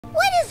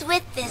is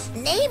with this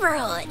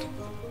neighborhood?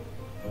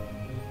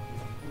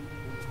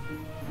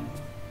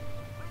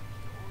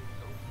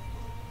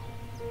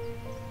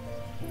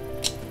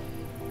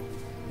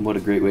 What a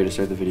great way to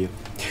start the video.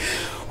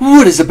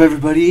 What is up,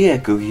 everybody?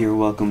 Echo here.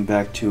 Welcome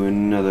back to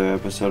another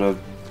episode of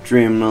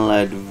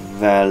Dreamlight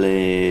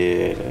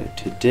Valley.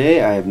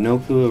 Today I have no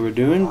clue what we're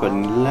doing, but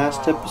in the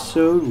last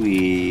episode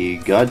we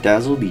got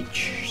Dazzle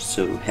Beach.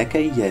 So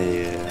hecka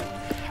yeah.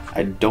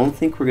 I don't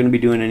think we're going to be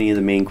doing any of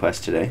the main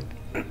quests today.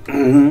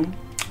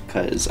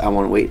 Because I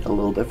want to wait a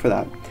little bit for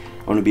that.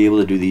 I want to be able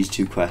to do these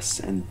two quests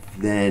and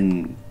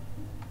then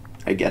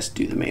I guess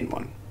do the main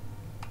one.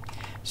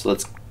 So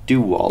let's do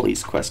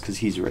Wally's quest because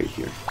he's right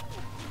here.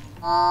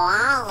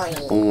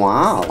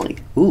 Wally.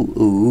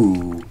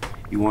 Ooh.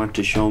 You want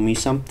to show me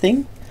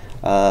something?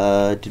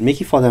 Did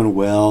Mickey fall down a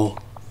well?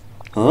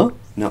 Huh?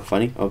 Not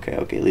funny? Okay,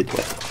 lead the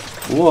way.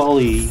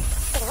 Wally.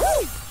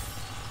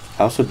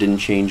 I also didn't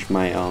change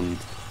my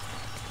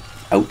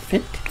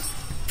outfit.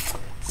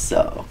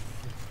 So.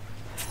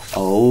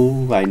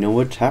 Oh, I know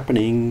what's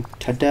happening.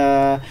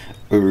 Ta-da!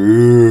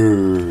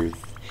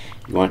 Earth.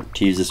 You want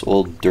to use this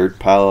old dirt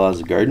pile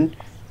as a garden?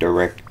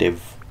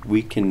 Directive.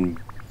 We can,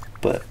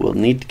 but we'll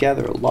need to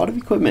gather a lot of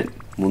equipment.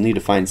 We'll need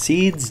to find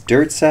seeds,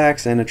 dirt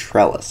sacks, and a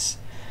trellis.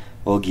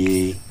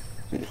 Okay.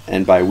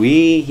 And by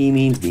we, he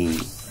means me.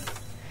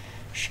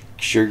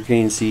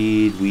 Sugarcane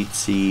seed, wheat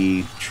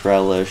seed,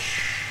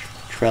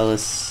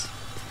 trellis,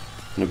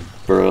 and a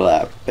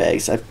burlap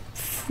bag. So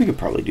we could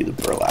probably do the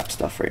burlap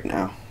stuff right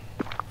now.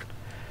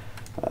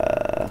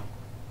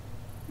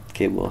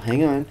 Okay, well,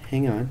 hang on.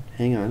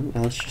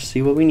 Now let's just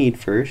see what we need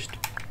first.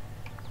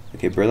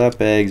 Okay, burlap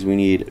bags, we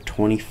need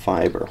 20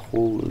 fiber.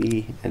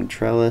 Holy, and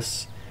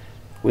trellis.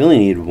 We only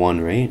need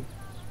one, right?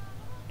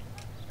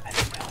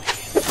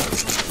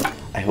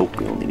 I hope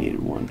we only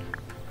needed one.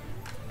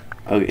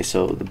 Okay,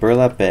 so the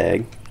burlap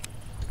bag,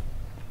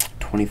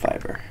 20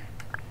 fiber.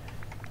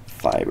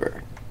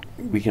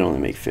 We can only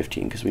make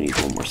 15 because we need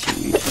one more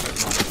seaweed.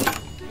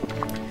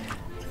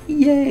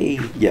 Yay!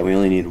 Yeah, we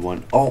only need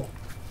one. Oh!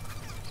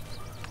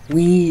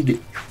 We need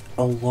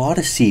a lot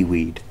of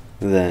seaweed,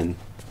 then.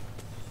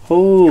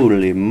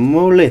 Holy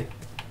moly,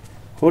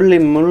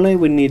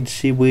 we need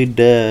seaweed,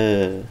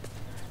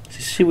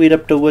 seaweed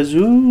up the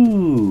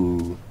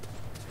wazoo.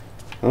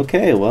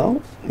 Okay,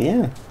 well,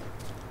 yeah.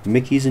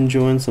 Mickey's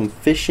enjoying some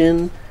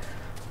fishing.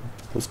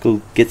 Let's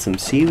go get some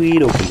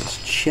seaweed, open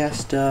this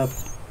chest up.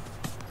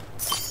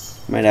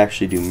 Might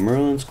actually do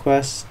Merlin's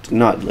quest.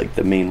 Not like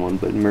the main one,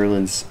 but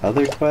Merlin's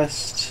other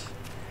quest.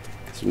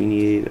 Because we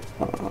need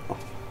a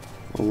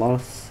lot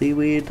of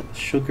seaweed,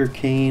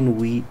 sugarcane,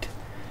 wheat.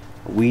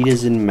 Wheat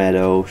is in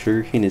meadow,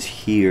 sugarcane is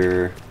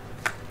here.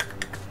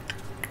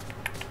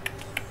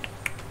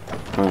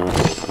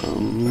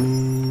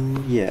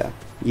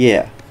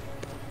 Yeah.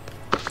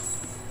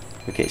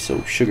 Okay,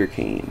 so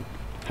sugarcane.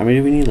 How many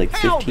do we need? Like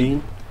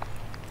 15?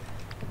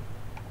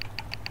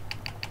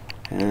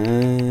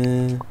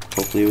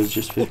 Hopefully it was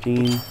just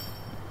 15.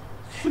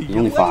 There's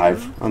only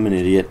 5. I'm an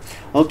idiot.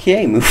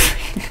 Okay,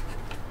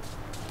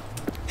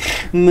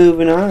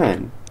 moving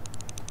on.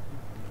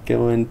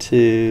 Going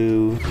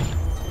to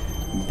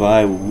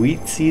buy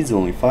wheat seeds,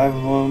 only 5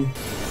 of them.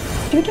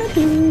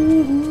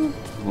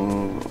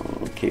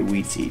 Okay,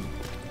 wheat seed.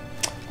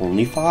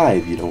 Only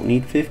 5, you don't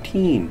need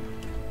 15.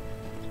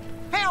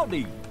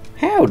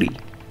 Howdy.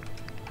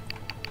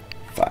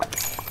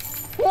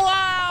 5.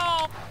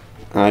 Wow.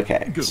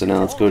 Okay, so now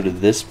let's go to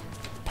this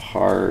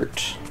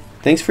part.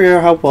 Thanks for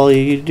your help,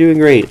 Wally. You're doing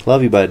great.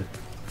 Love you, bud.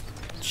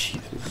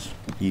 Jesus,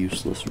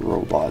 useless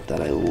robot that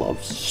I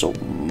love so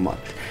much.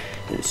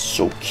 It's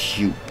so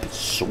cute, but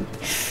so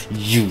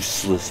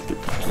useless, but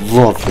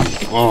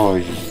lovely. Oh,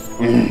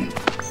 my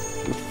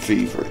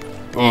favorite.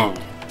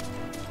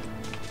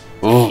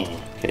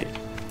 Okay.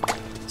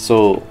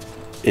 So,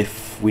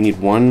 if we need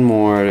one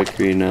more to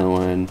create another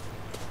one,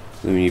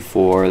 then we need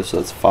 4. So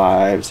that's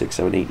 5, 6,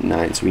 7, 8,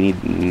 9. So we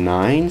need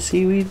 9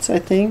 seaweeds, I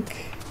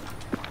think.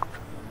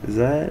 Is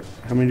that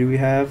how many do we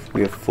have?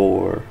 We have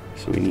 4.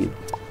 So we need.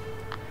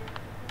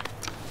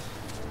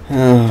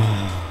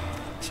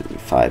 So we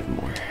need 5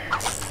 more.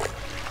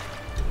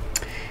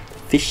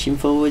 Fishing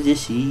for the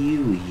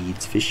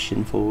seaweeds,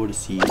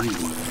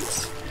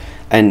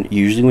 And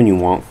usually when you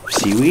want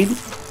seaweed,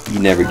 you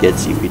never get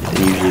seaweed. And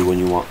usually when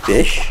you want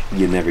fish,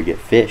 you never get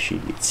fish, you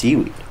get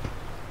seaweed.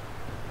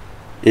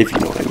 If you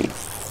know what I mean.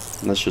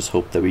 Let's just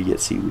hope that we get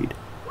seaweed.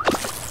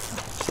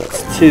 So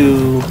that's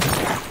 2.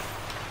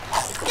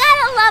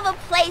 Gotta love a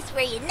place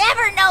where you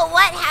never know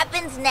what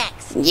happens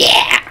next.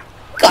 Yeah,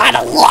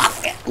 gotta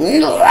love it.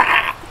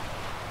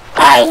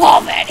 I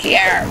love it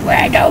here, where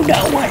I don't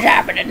know what's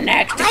happening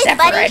next, My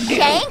except for I buddy do.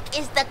 Shank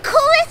is the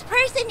coolest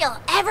person you'll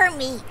ever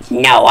meet.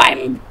 No,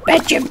 I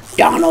bet you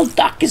Donald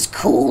Duck is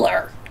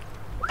cooler.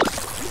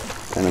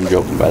 And I'm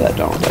joking by that,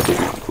 Donald Duck is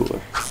not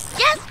cooler.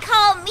 Just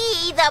call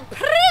me the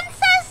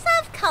Princess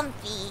of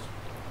Comfy.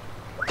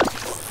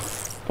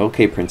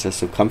 Okay,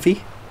 Princess of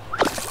Comfy.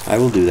 I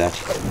will do that.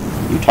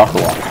 You talk a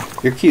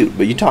lot. You're cute,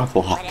 but you talk a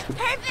lot. What a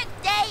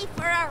perfect day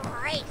for a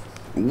race.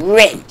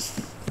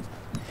 Race.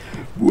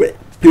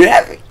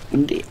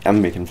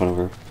 I'm making fun of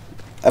her.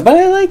 But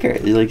I like her.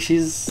 Like,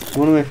 she's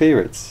one of my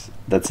favorites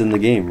that's in the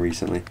game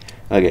recently.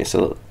 Okay,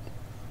 so...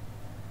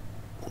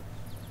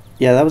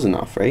 yeah, that was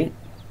enough, right?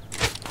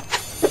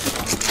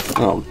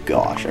 Oh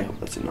gosh, I hope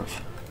that's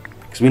enough.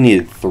 Because we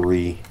needed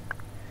 3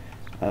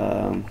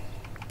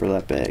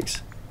 burlap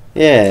bags.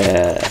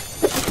 Yeah!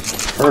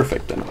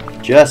 Perfect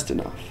enough. Just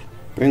enough.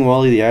 Bring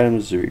Wally the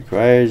items it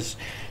requires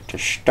to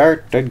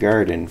start the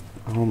garden.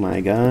 Oh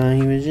my god,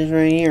 he was just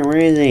right here. Where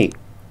is he?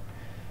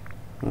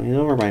 Oh, he's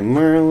over by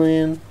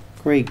Merlin.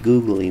 Great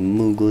googly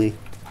moogly.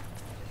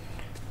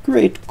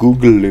 Great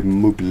googly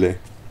moogly.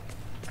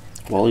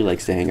 Wally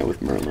likes to hang out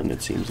with Merlin,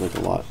 it seems like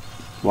a lot.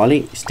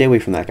 Wally, stay away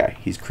from that guy.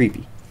 He's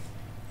creepy.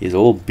 He has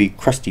old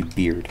crusty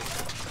beard.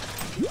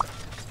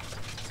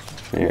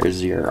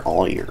 There's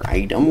all your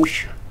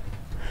items.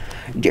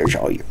 There's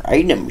all your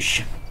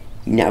items.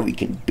 Now we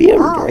can build,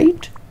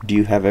 right? Do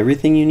you have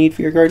everything you need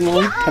for your garden,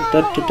 Wally?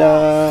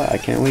 Ta-da-ta-da! I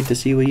can't wait to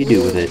see what you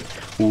do with it.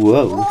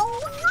 Whoa.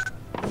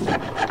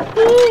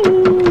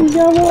 We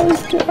got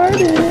Wally's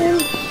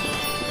garden!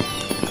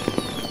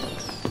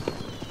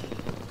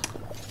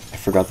 I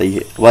forgot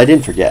that well, I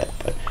didn't forget,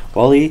 but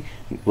Wally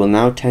will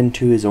now tend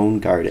to his own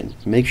garden.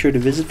 Make sure to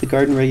visit the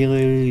garden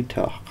regularly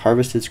to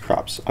harvest its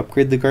crops.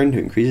 Upgrade the garden to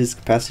increase its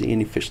capacity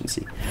and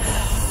efficiency.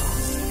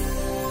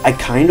 I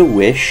kind of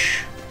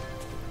wish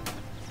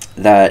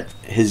that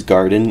his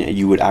garden,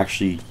 you would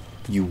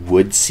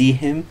see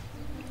him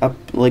up,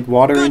 like,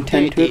 water and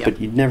tend to it,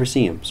 but you'd never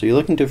see him. So you're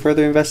looking to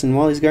further invest in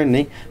Wally's garden,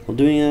 eh? Well,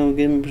 give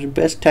him the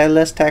best,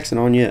 less taxing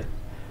on you.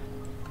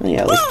 Oh,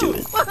 yeah, let's do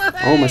it.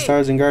 Oh, my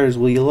stars and garters,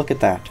 will you look at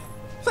that?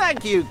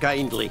 Thank you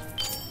kindly.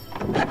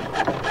 And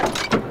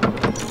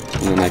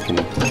then I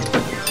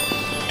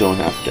don't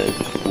have to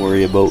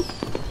worry about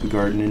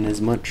gardening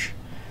as much.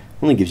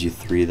 Only gives you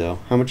 3 though.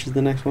 How much is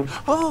the next one?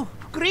 Oh,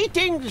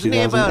 greetings, 2,000.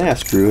 neighbor. Yeah,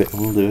 screw it.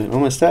 We'll do it. Oh,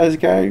 my stars,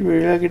 guy.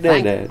 Look at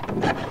that.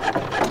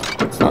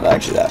 It's not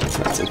actually that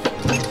expensive.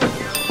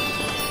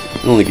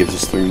 It only gives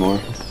us 3 more.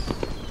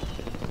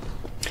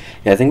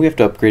 Yeah, I think we have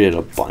to upgrade it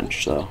a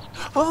bunch, though.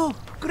 Oh,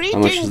 How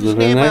greetings, much is the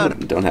neighbor.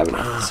 Don't have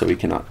enough, so we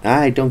cannot.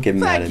 Don't get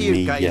mad at Thank you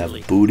me,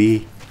 kindly. ya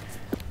booty.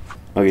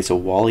 Okay, so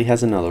Wally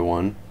has another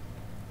one,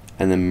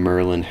 and then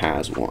Merlin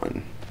has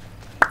one.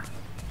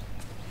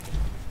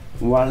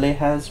 Wally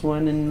has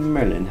one, and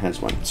Merlin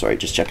has one. Sorry,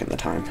 just checking the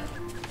time.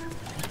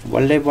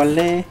 Wally,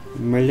 Merlin.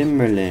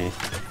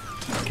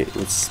 Okay,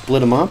 let's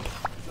split them up.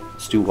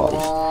 Let's do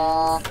Wally's.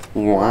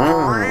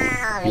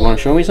 Wow. You want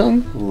to show me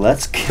something?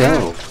 Let's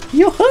go.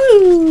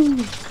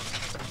 Yoo-hoo!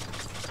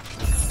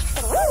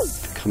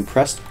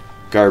 Compressed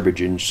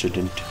garbage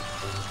incident.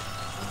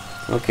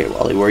 Okay,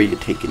 Wally, where are you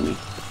taking me?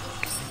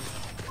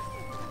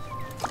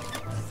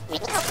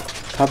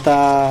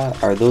 Ta-da!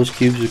 Are those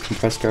cubes of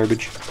compressed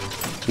garbage?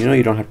 You know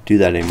you don't have to do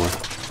that anymore.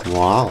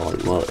 Wow.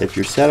 Well, if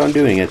you're set on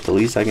doing it, the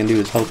least I can do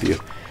is help you.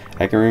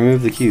 I can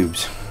remove the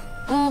cubes.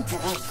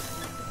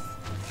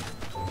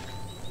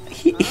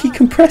 He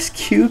compressed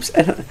cubes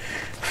and...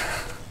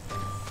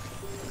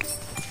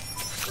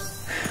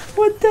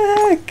 What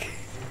the heck?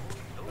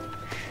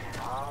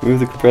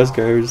 Remove the compressed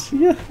garbage.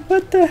 Yeah,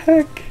 what the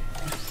heck?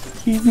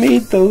 He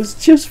made those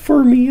just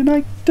for me and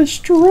I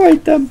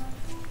destroyed them.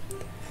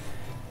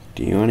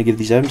 Do you want to give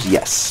these items?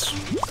 Yes.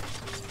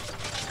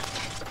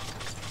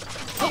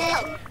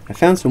 I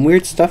found some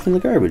weird stuff in the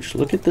garbage.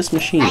 Look at this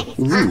machine.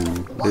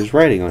 Ooh, there's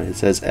writing on it. It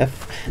says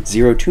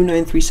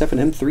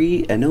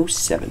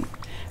F02937M3N07.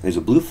 There's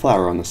a blue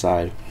flower on the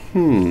side.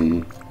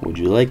 Would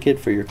you like it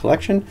for your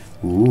collection?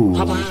 Ooh.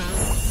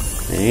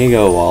 There you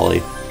go,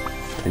 Wally.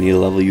 I need to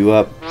level you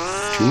up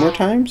 2 more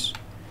times?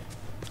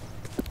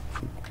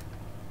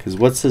 Because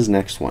what's his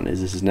next one?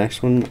 Is this his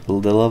next one the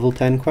level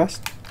 10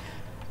 quest?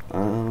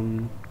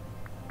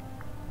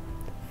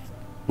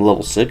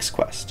 Level 6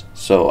 quest.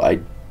 So I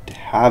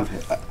have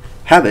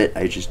it,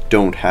 I just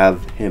don't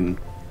have him,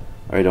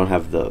 or I don't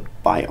have the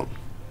biome.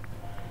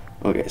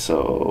 Okay,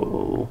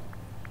 so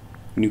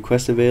new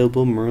quest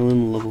available,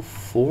 Merlin level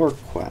 4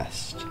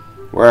 quest.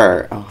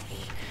 Where? Oh,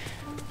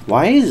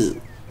 why is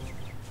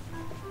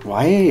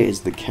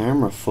the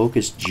camera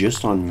focused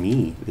just on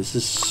me? This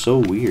is so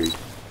weird.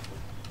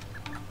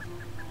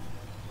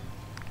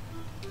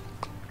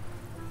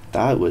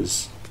 It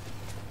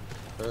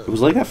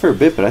was like that for a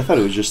bit, but I thought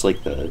it was just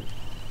like the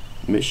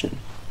mission.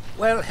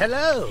 Well,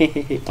 hello.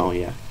 Oh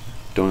yeah,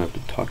 don't have to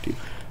talk to you.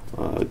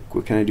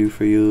 What can I do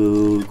for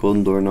you?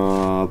 Golden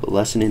doorknob.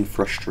 Lesson in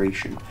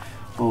frustration.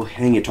 Oh,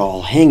 hang it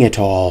all, hang it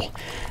all.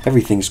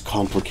 Everything's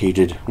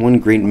complicated. One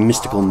great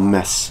mystical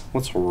mess.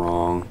 What's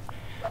wrong?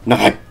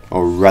 Nothing,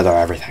 or rather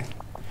everything.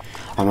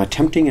 I'm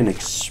attempting an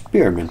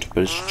experiment,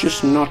 but it's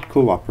just not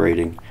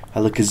cooperating.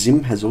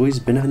 Alakazam has always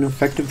been an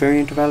effective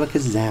variant of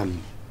Alakazam.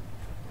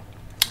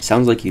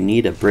 Sounds like you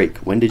need a break.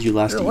 When did you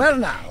last eat? Well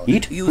now,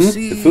 Eat? you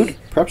see... The food?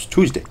 Perhaps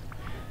Tuesday.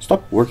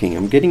 Stop working.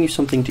 I'm getting you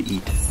something to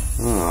eat.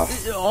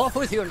 Off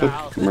with you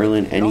now. Cook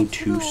Merlin any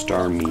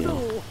 2-star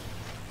meal.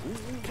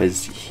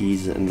 Because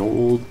he's an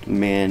old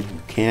man who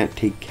can't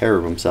take care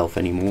of himself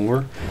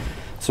anymore.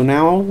 So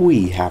now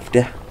we have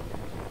to.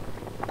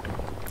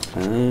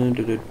 Dun,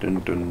 dun, dun,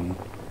 dun.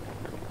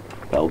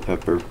 Bell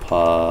pepper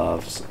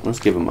puffs. Let's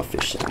give him a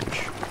fish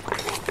sandwich.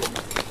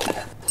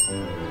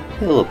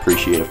 He'll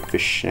appreciate a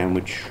fish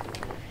sandwich.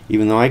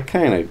 Even though I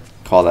kind of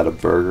call that a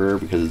burger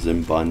because it's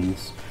in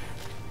buns.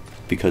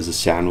 Because the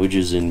sandwich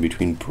is in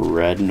between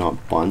bread,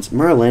 not buns.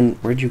 Merlin,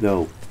 where'd you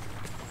go?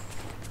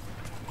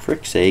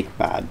 Frick's sake,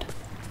 bad.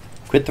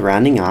 Quit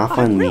rounding off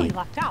on really me.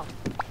 lucked out.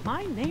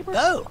 My neighbor.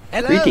 Oh,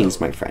 hello. Greetings,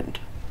 my friend.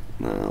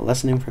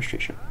 Lesson in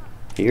frustration.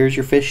 Here's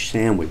your fish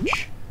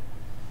sandwich.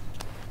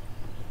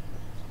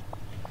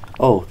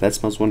 Oh, that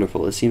smells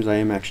wonderful. It seems I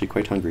am actually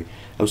quite hungry.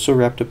 I was so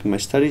wrapped up in my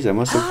studies, I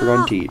must have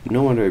forgotten to eat.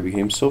 No wonder I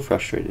became so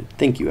frustrated.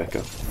 Thank you,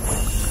 Echo.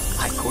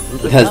 I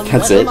couldn't have done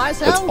That's better it.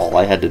 myself. That's all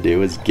I had to do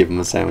was give him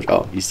a sandwich.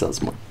 Oh, he still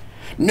has more.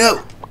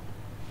 No!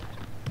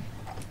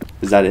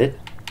 Is that it?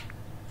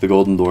 The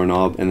golden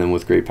doorknob, and then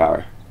with great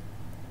power.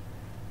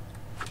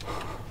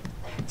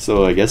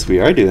 So I guess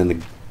we are doing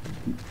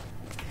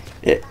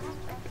the...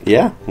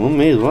 Yeah, well,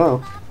 may as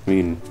well. I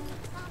mean,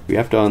 we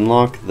have to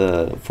unlock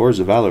the Force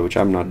of Valor, which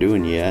I'm not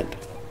doing yet.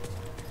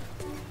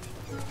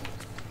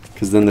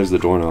 Because then there's the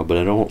doorknob, but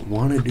I don't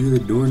want to do the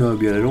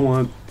doorknob yet. I don't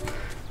want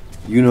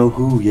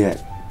you-know-who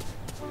yet.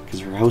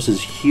 Because her house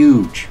is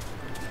huge.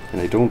 And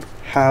I don't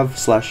have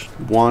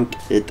 / want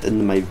it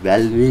in my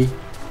valley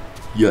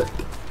yet.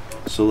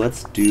 So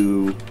let's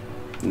do...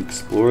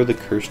 explore the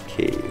cursed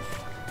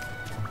cave.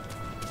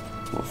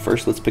 Well,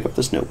 first let's pick up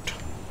this note.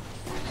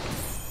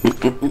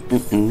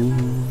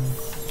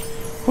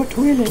 What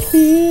will it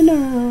be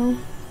now?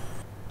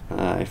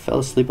 I fell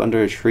asleep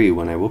under a tree.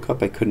 When I woke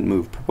up, I couldn't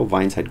move. Purple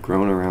vines had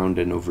grown around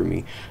and over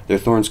me. Their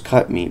thorns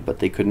cut me, but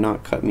they could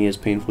not cut me as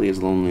painfully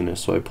as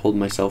loneliness, so I pulled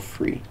myself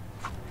free.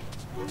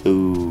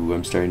 Ooh,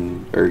 I'm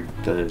starting...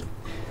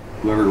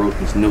 whoever wrote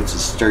these notes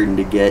is starting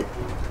to get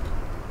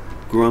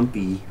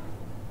grumpy.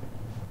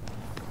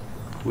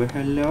 Well,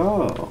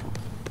 hello.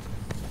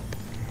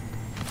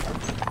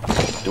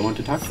 Don't want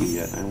to talk to you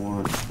yet. I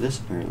want this,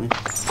 apparently.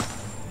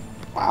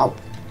 Wow.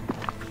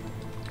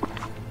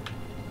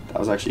 That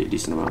was actually a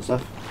decent amount of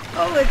stuff.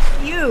 Oh,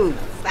 it's you!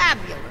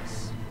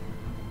 Fabulous!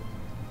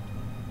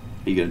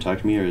 Are you gonna talk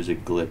to me, or is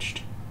it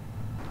glitched?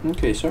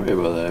 Okay, sorry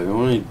about that. I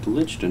only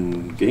glitched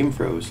and game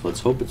froze. Let's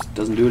hope it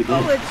doesn't do it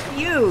again. Oh, it's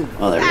you!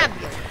 Oh, there we go.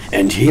 Fabulous!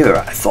 And here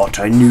I thought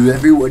I knew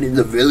everyone in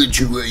the village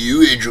who were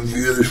you, Angel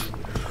Fearless.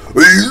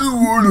 I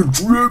don't want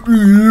to trap me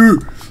here.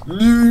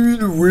 Leave me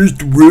to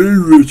waste away,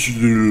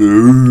 wretched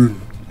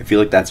alone. I feel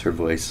like that's her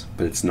voice,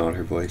 but it's not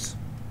her voice.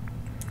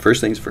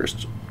 First things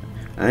first.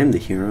 I'm the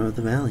hero of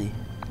the valley.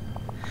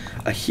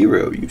 A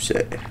hero, you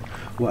say?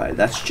 Why,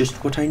 that's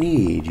just what I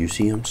need. You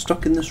see, I'm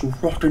stuck in this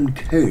rotten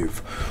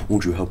cave.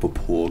 Won't you help a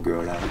poor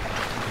girl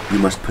out? You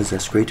must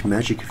possess great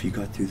magic if you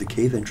got through the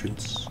cave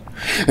entrance.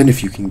 And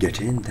if you can get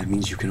in, that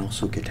means you can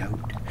also get out.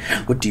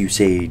 What do you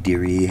say,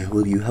 dearie?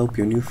 Will you help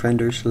your new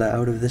friend Ursula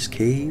out of this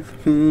cave?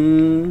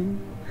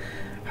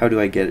 How do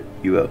I get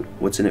you out?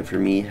 What's in it for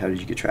me? How did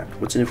you get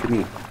trapped? What's in it for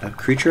me? A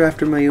creature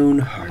after my own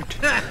heart.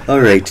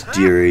 Alright,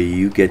 dearie,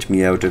 you get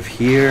me out of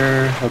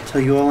here. I'll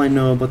tell you all I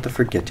know about the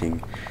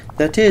forgetting.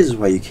 That is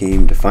why you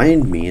came to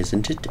find me,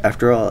 isn't it?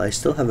 After all, I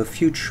still have a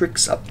few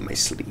tricks up my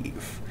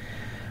sleeve.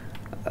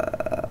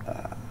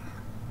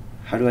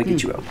 How do I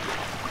get you out?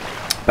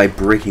 By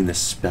breaking the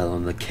spell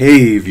on the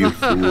cave, you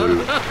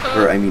fool.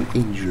 Or, I mean,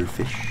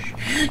 angelfish.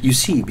 You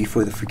see,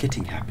 before the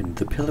forgetting happened,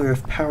 the Pillar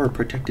of Power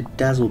protected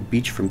Dazzle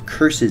Beach from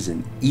curses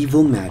and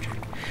evil magic.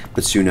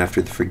 But soon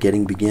after the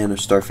forgetting began, a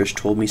starfish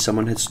told me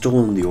someone had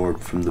stolen the orb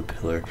from the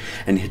pillar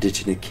and hid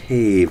it in a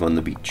cave on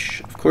the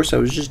beach. Of course, I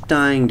was just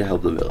dying to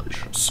help the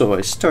village, so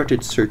I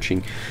started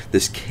searching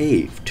this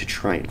cave to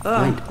try and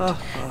find it.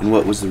 And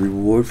what was the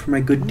reward for my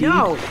good deed?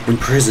 No.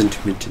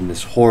 Imprisonment in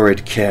this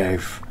horrid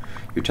cave.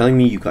 You're telling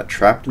me you got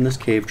trapped in this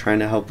cave trying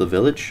to help the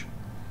village?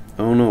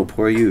 Oh no,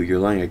 poor you. You're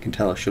lying, I can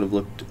tell. I should have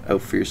looked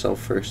out for yourself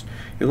first.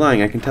 You're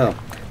lying, I can tell.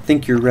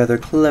 Think you're rather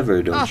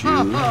clever, don't you?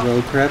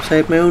 Well, perhaps I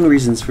have my own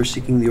reasons for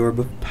seeking the Orb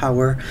of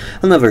Power.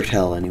 I'll never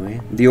tell,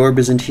 anyway. The orb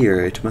isn't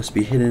here. It must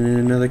be hidden in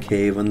another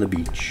cave on the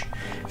beach.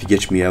 If you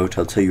get me out,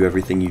 I'll tell you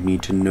everything you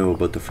need to know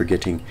about the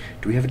forgetting.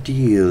 Do we have a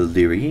deal,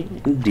 dearie?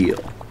 Deal.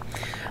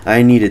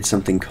 I needed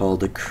something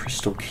called a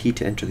crystal key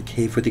to enter the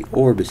cave where the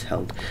orb is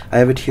held. I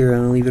have it here,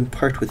 and I'll even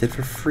part with it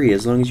for free,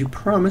 as long as you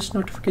promise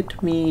not to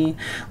forget me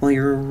while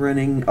you're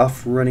running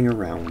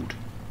around.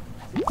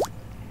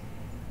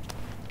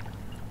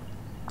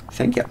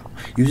 Thank you.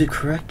 Use it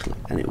correctly,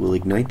 and it will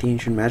ignite the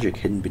ancient magic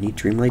hidden beneath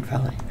Dreamlight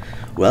Valley.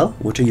 Well,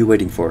 what are you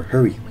waiting for?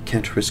 Hurry. We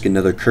can't risk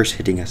another curse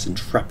hitting us and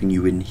trapping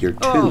you in here,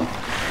 too.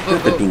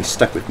 Not that being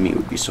stuck with me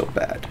would be so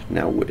bad.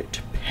 Now would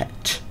it,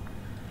 pet?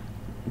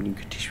 You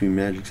could teach me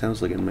magic.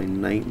 Sounds like in my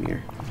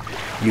nightmare.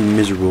 You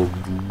miserable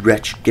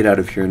wretch. Get out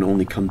of here and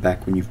only come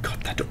back when you've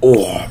got that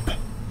orb.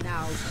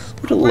 Now,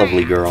 What a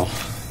lovely girl.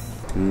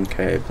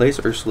 Okay, place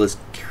Ursula's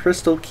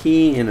crystal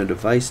key in a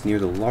device near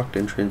the locked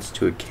entrance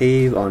to a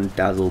cave on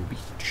Dazzle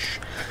Beach.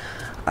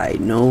 I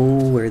know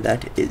where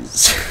that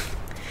is.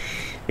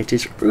 It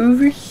is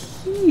over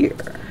here.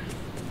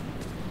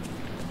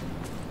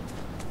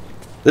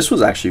 This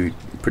was actually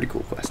pretty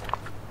cool quest.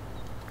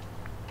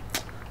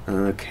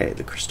 Okay,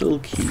 the crystal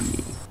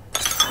key.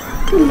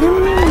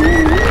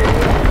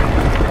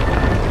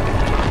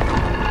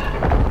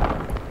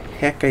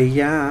 Heck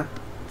yeah.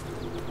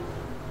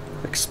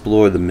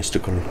 Explore the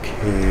mystical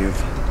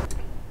cave.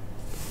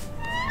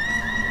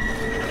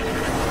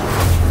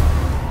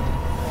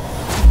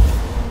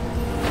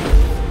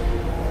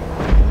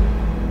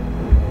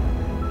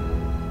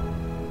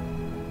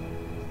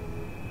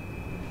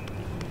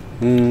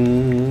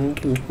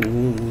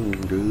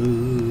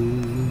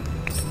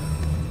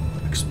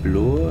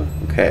 Explore.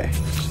 Okay,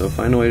 so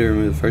find a way to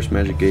remove the first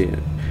magic gate.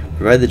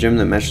 Provide the gem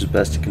that matches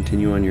best to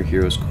continue on your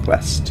hero's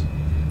quest.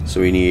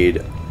 So we need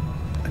a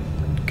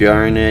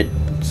garnet,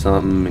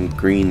 something and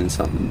green, and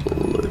something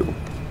blue.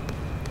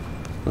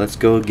 Let's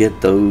go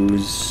get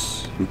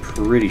those. I'm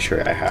pretty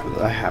sure I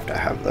have to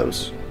have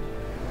those.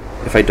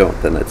 If I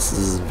don't, then this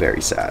is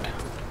very sad.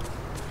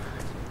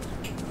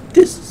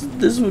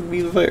 This would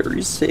be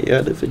very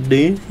sad if it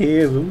didn't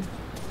have them.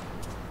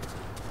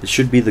 It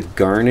should be the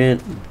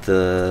garnet,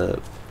 the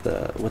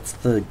what's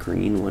the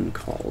green one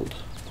called?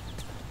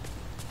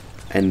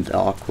 And the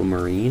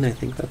aquamarine, I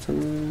think that's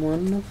in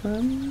one of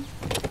them.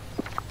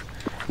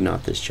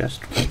 Not this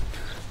chest.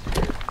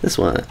 This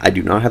one, I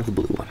do not have the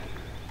blue one.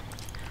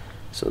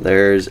 So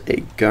there's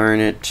a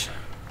garnet.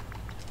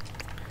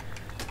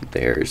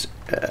 There's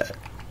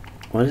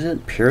what is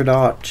it?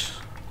 Peridot.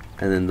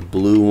 And then the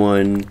blue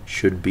one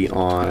should be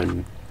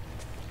on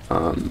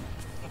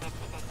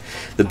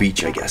the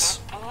beach, I guess.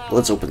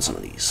 Let's open some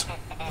of these.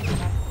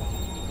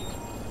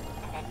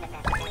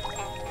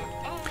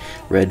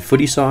 Red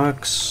footy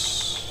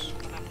socks.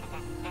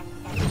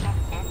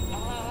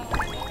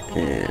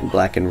 And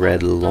black and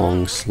red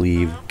long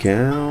sleeve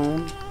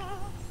gown.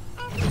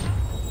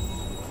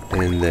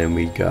 And then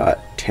we got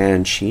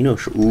tan chino.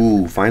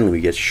 Ooh, finally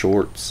we get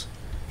shorts.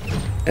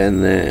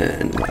 And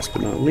then, last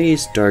but not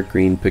least, dark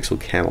green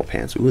pixel camel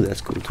pants. Ooh, that's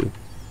cool too.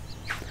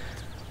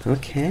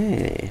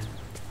 Okay.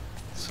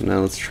 So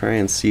now let's try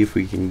and see if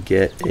we can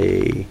get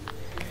a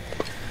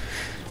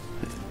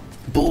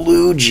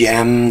blue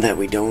gem that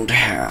we don't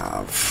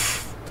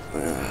have.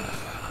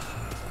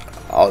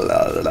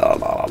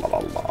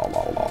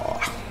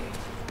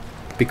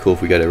 Be cool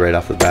if we got it right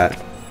off the bat.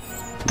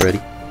 Ready?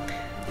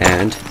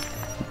 And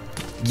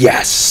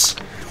yes!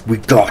 We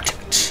got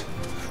it!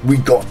 We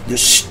got the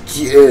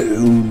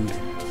stone!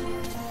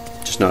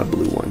 Just not a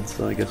blue one,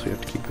 so I guess we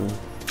have to keep going.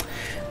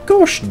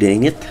 Gosh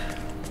dang it!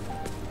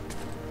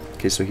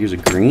 Okay, so here's a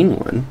green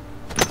one.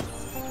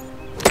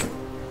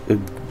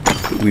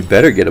 We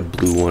better get a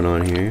blue one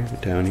on here,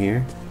 down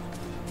here.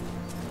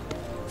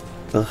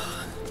 Ugh,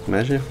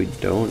 imagine if we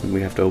don't and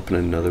we have to open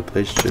another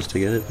place just to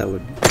get it. That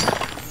would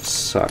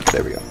suck.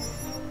 There we go.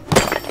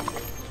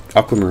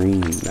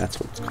 Aquamarine, that's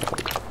what it's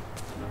called.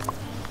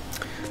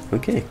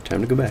 Okay,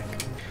 time to go back.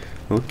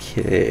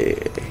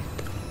 Okay.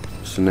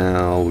 So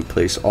now we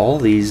place all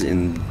these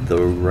in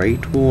the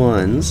right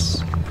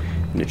ones,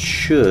 and it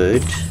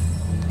should...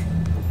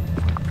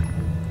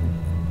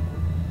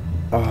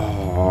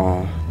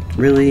 Oh,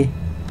 really?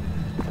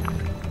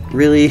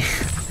 Really?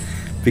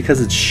 Because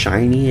it's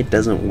shiny, it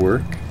doesn't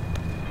work?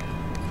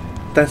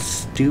 That's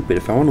stupid.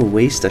 If I want to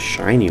waste a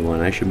shiny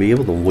one, I should be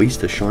able to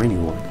waste a shiny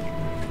one.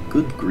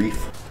 Good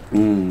grief.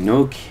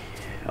 Okay.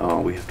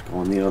 Oh, we have to go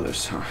on the other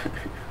side.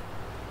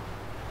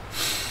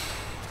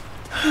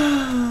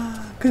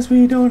 Because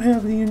we don't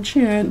have the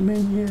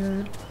enchantment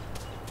yet.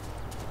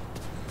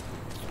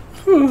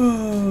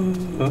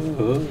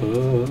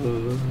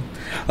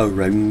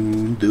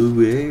 Around the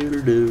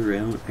world,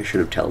 around. I should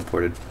have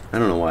teleported. I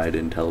don't know why I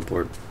didn't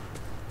teleport.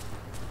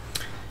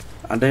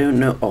 I don't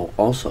know. Oh,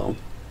 also,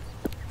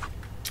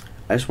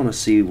 I just want to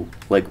see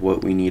like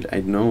what we need.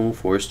 I know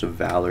Forest of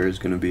Valor is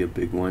going to be a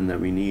big one that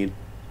we need,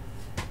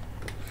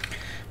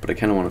 but I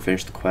kind of want to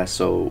finish the quest.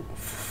 So,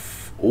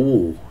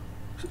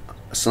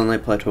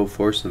 Sunlight Plateau,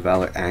 Forest of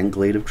Valor, and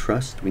Glade of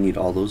Trust. We need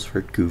all those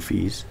for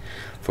Goofies.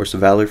 Forest of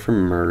Valor for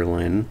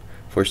Merlin.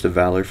 Forest of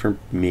Valor for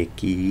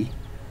Mickey.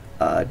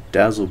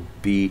 Dazzle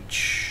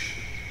Beach.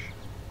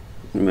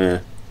 Meh.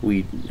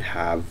 We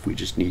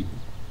just need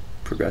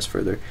progress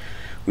further.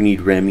 We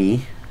need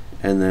Remy.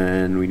 And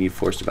then we need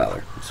Forest of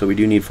Valor. So we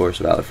do need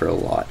Forest of Valor for a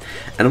lot.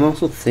 And I'm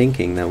also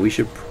thinking that we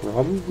should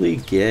probably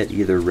get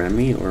either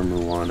Remy or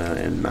Moana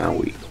and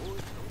Maui.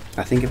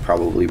 I think it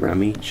probably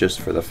Remy,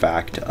 just for the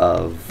fact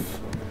of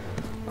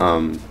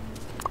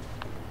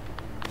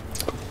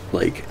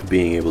like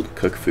being able to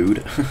cook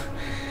food.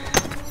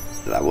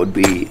 That would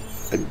be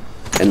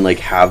and like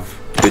have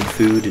good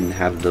food and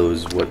have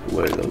those what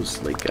are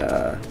those, like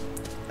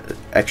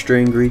extra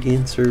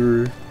ingredients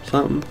or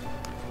something.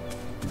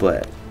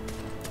 But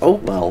oh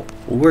well,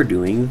 we're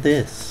doing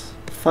this.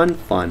 Fun.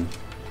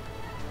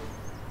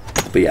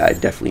 But yeah, I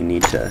definitely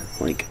need to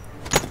like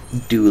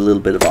do a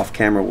little bit of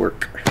off-camera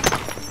work.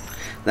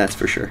 That's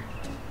for sure.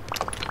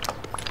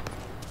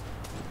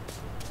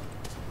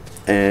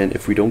 And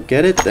if we don't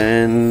get it,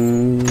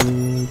 then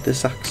this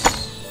sucks.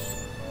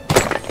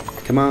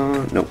 Come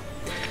on. Nope.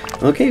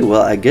 Okay,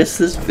 well, I guess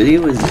this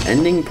video is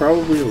ending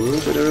probably a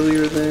little bit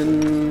earlier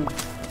than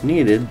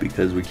needed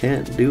because we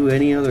can't do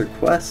any other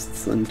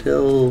quests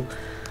until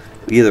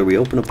either we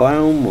open a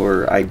biome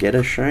or I get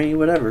a shiny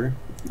whatever.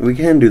 We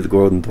can do the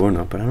golden thorn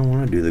up, but I don't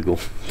want to do the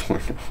golden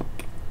thorn up.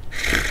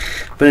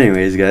 But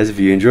anyways, guys, if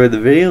you enjoyed the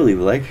video, leave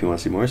a like. If you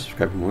want to see more,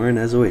 subscribe for more, and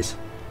as always,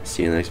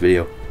 see you in the next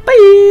video.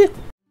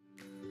 Bye!